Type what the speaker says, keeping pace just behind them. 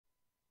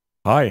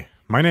Hi,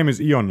 my name is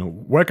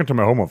Eon. Welcome to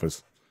my home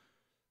office.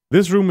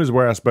 This room is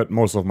where I spend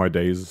most of my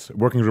days,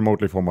 working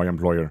remotely for my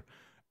employer.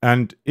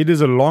 And it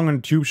is a long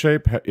and tube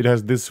shape. It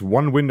has this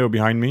one window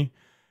behind me.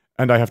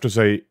 And I have to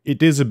say,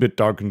 it is a bit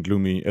dark and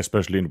gloomy,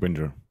 especially in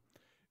winter.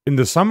 In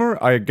the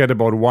summer, I get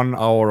about 1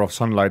 hour of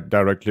sunlight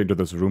directly into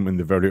this room in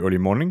the very early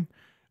morning.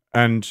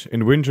 And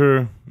in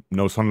winter,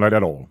 no sunlight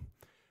at all.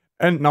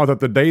 And now that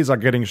the days are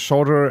getting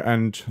shorter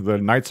and the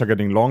nights are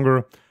getting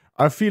longer,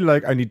 I feel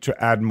like I need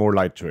to add more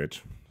light to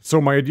it. So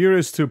my idea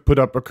is to put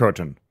up a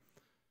curtain.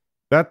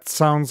 That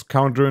sounds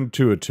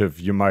counterintuitive,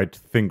 you might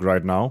think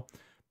right now,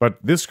 but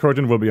this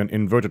curtain will be an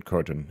inverted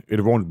curtain.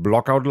 It won't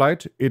block out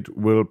light, it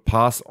will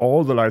pass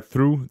all the light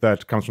through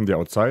that comes from the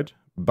outside,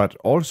 but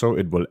also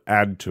it will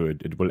add to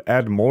it. It will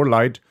add more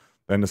light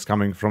than is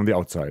coming from the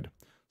outside.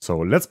 So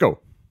let's go!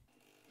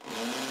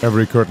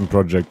 Every curtain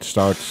project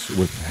starts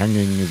with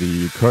hanging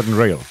the curtain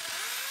rail.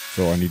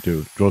 So I need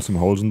to drill some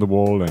holes in the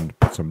wall and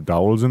put some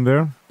dowels in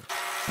there.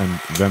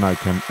 And then I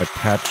can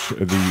attach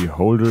the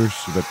holders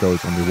that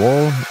goes on the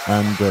wall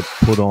and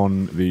put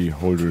on the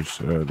holders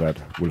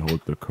that will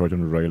hold the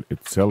curtain rail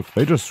itself.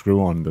 They just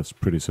screw on, that's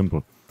pretty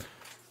simple.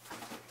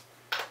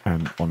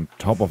 And on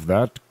top of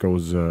that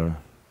goes a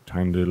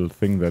tiny little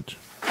thing that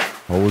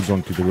holds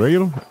onto the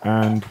rail,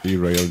 and the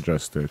rail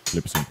just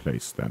clips in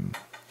place then.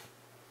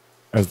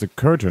 As the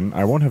curtain,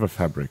 I won't have a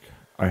fabric.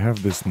 I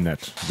have this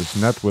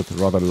net with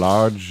rather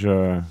large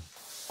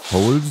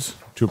holes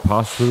to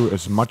pass through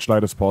as much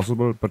light as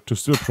possible, but to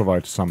still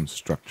provide some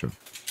structure.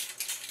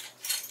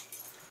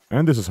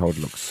 And this is how it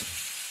looks.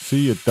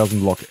 See, it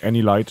doesn't block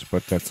any light,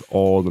 but that's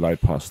all the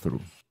light passed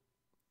through.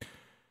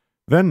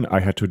 Then I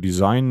had to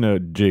design a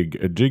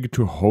jig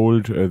to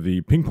hold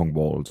the ping pong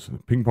balls. The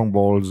ping pong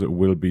balls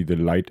will be the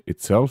light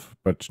itself,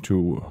 but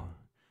to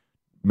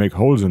make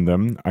holes in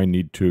them, I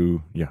need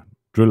to,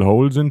 drill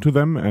holes into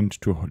them, and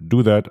to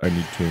do that I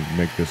need to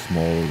make this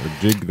small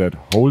jig that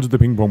holds the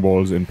ping pong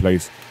balls in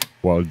place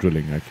while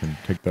drilling. I can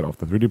take that off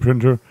the 3D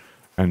printer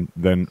and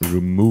then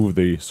remove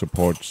the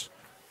supports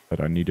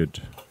that I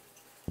needed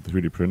for the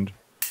 3D print.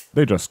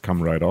 They just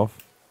come right off.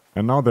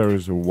 And now there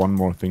is one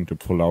more thing to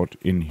pull out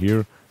in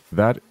here.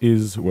 That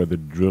is where the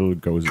drill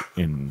goes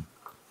in.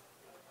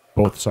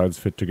 Both sides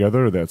fit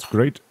together, that's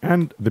great,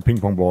 and the ping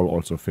pong ball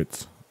also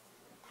fits.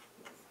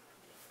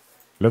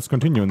 Let's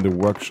continue in the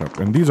workshop.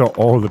 And these are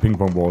all the ping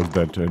pong balls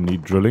that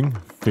need drilling,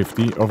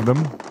 50 of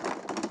them.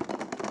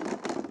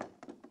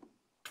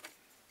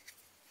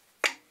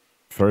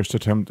 First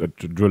attempt at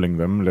drilling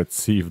them, let's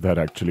see if that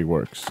actually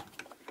works.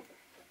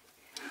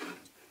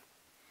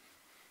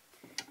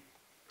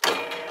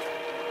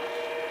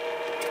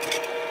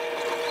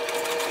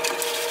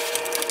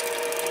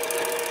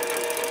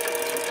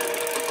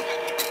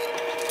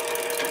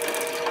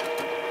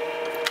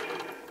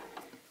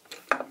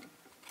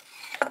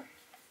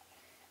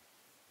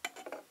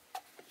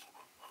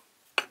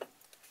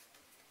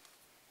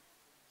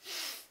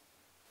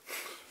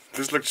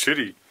 This looks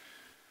shitty.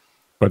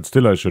 But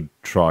still I should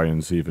try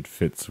and see if it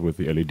fits with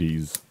the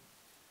LEDs.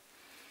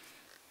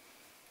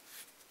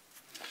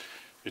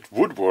 It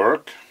would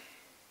work.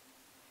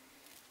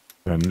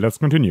 Then let's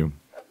continue.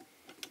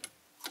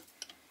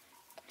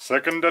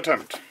 Second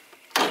attempt.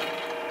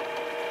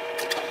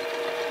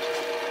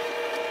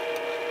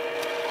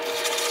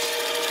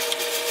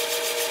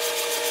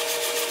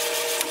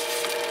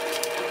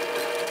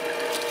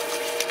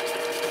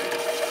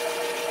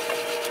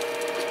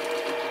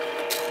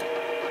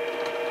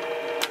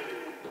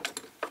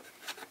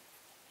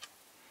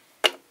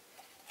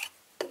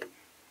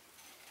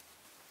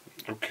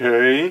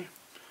 Okay,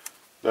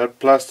 that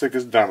plastic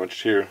is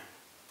damaged here.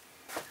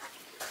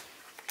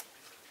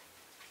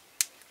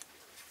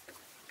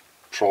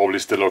 Probably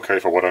still okay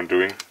for what I'm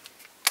doing.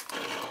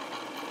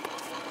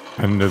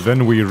 And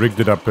then we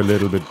rigged it up a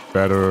little bit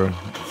better,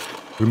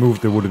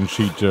 removed the wooden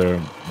sheet,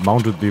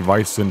 mounted the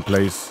vise in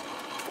place,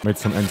 made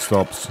some end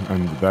stops,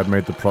 and that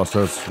made the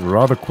process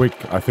rather quick.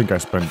 I think I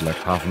spent like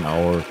half an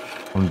hour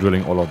on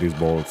drilling all of these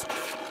balls.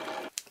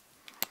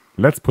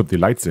 Let's put the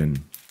lights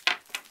in.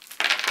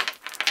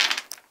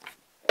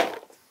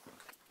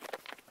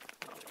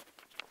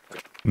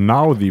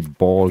 Now the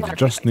balls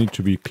just need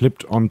to be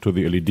clipped onto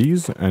the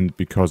LEDs, and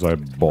because I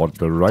bought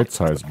the right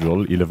size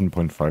drill,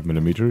 11.5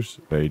 millimeters,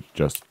 they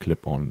just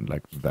clip on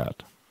like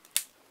that.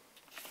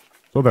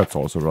 So that's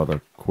also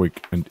rather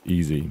quick and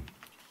easy.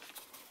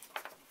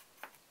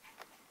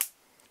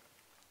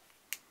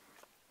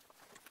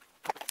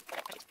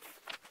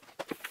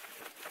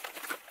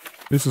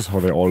 This is how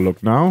they all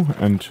look now,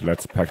 and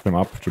let's pack them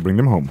up to bring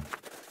them home.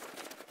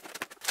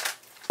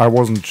 I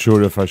wasn't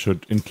sure if I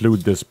should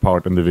include this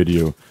part in the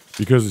video,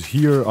 because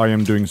here I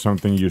am doing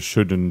something you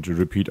shouldn't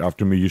repeat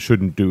after me, you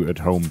shouldn't do at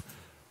home.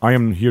 I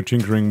am here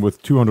tinkering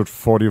with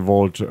 240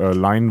 volt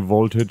line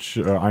voltage.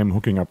 I'm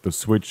hooking up the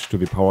switch to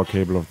the power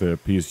cable of the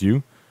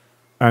PSU,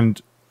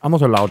 and I'm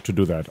not allowed to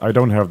do that. I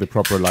don't have the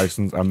proper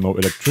license, I'm no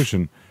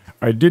electrician.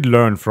 I did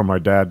learn from my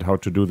dad how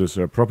to do this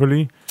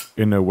properly,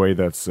 in a way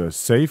that's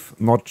safe.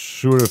 Not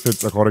sure if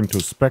it's according to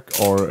spec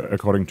or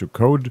according to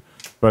code,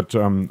 But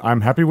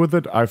I'm happy with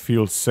it, I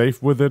feel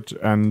safe with it,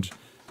 and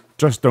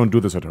just don't do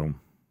this at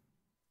home.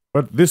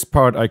 But this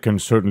part I can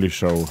certainly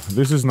show.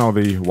 This is now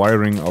the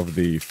wiring of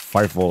the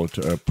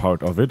 5V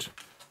part of it.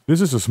 This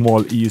is a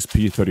small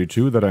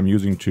ESP32 that I'm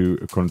using to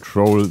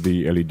control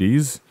the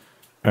LEDs,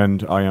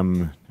 and I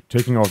am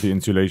taking off the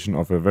insulation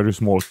of a very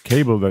small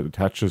cable that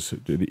attaches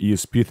the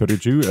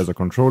ESP32 as a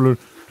controller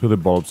to the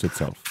bulbs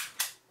itself.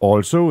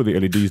 Also, the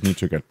LEDs need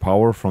to get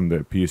power from the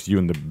PSU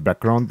in the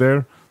background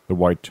there, the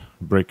white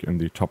brick in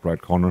the top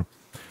right corner.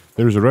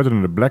 There is a red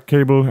and a black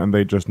cable, and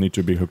they just need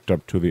to be hooked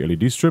up to the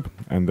LED strip.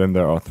 And then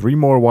there are 3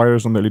 more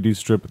wires on the LED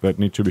strip that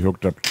need to be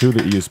hooked up to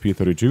the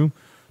ESP32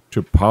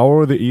 to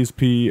power the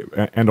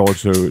ESP and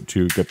also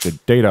to get the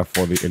data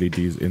for the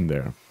LEDs in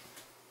there.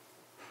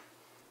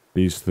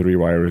 These 3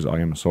 wires I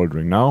am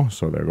soldering now,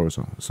 so there goes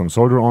some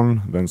solder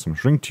on, then some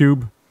shrink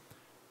tube.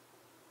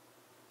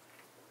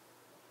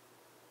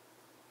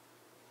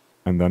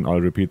 And then I'll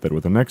repeat that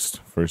with the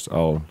next. First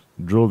I'll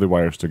drill the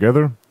wires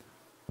together,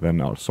 then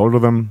I'll solder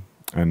them,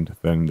 and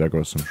then there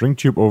goes some shrink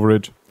tube over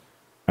it.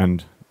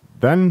 And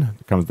then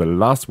comes the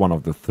last one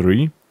of the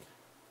 3.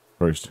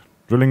 First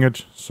drilling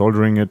it,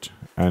 soldering it,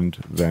 and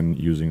then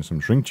using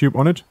some shrink tube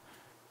on it.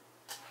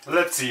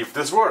 Let's see if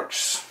this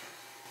works.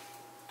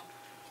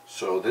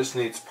 So this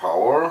needs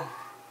power.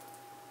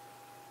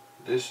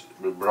 The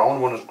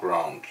brown one is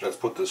ground. Let's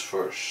put this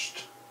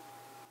first.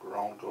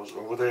 Ground goes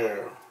over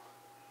there.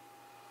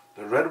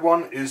 The red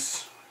one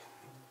is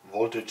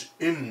voltage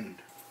in,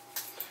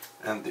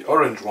 and the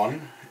orange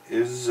one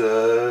is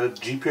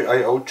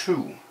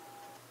GPIO2.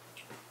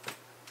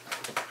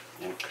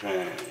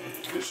 Okay,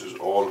 this is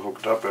all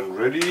hooked up and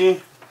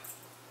ready.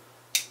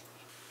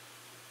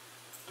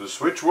 The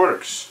switch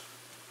works.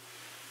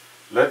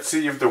 Let's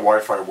see if the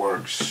Wi-Fi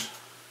works.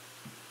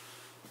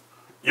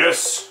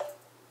 Yes!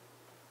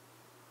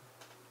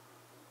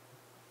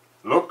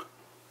 Look,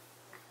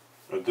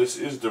 this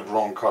is the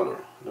wrong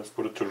color. Let's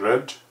put it to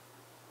red.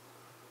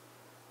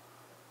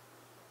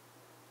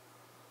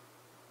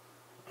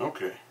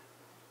 Okay.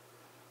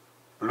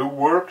 Blue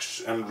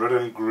works and red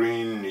and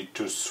green need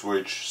to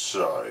switch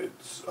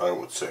sides, I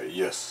would say.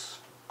 Yes.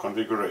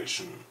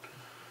 Configuration.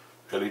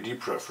 LED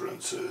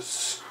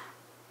preferences.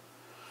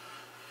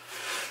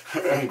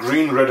 And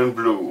green, red and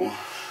blue.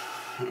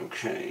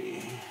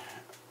 Okay.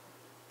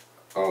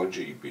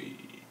 RGB.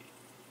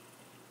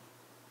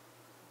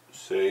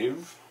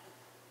 Save.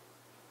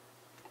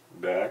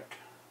 Back.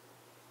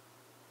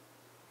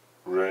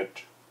 Red.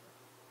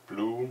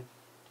 Blue.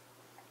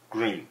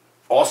 Green.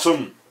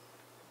 Awesome!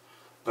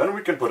 Then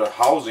we can put a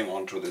housing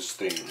onto this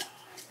thing.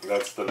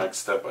 That's the next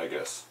step, I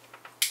guess.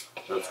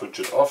 Let's switch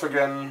it off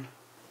again.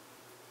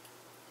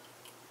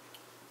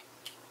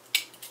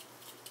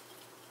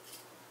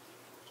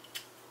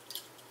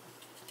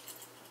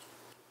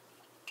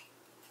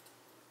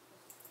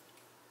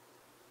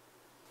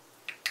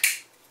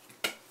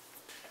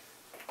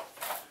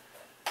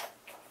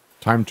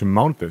 Time to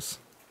mount this.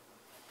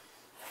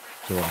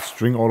 So I'll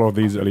string all of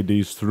these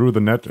LEDs through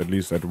the net, at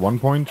least at one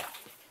point,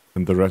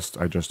 and the rest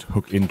I just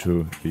hook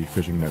into the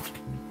fishing net.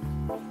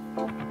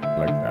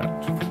 Like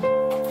that.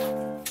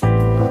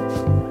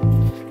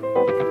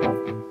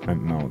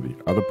 And now the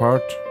other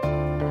part.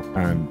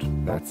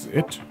 And that's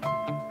it.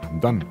 I'm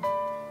done.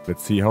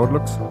 Let's see how it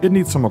looks. It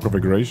needs some more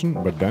configuration,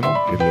 but then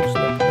it looks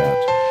like that.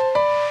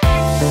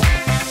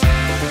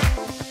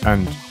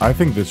 And I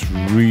think this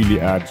really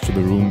adds to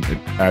the room, it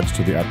adds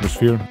to the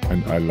atmosphere,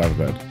 and I love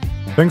that.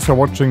 Thanks for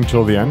watching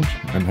till the end,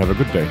 and have a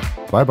good day.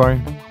 Bye bye.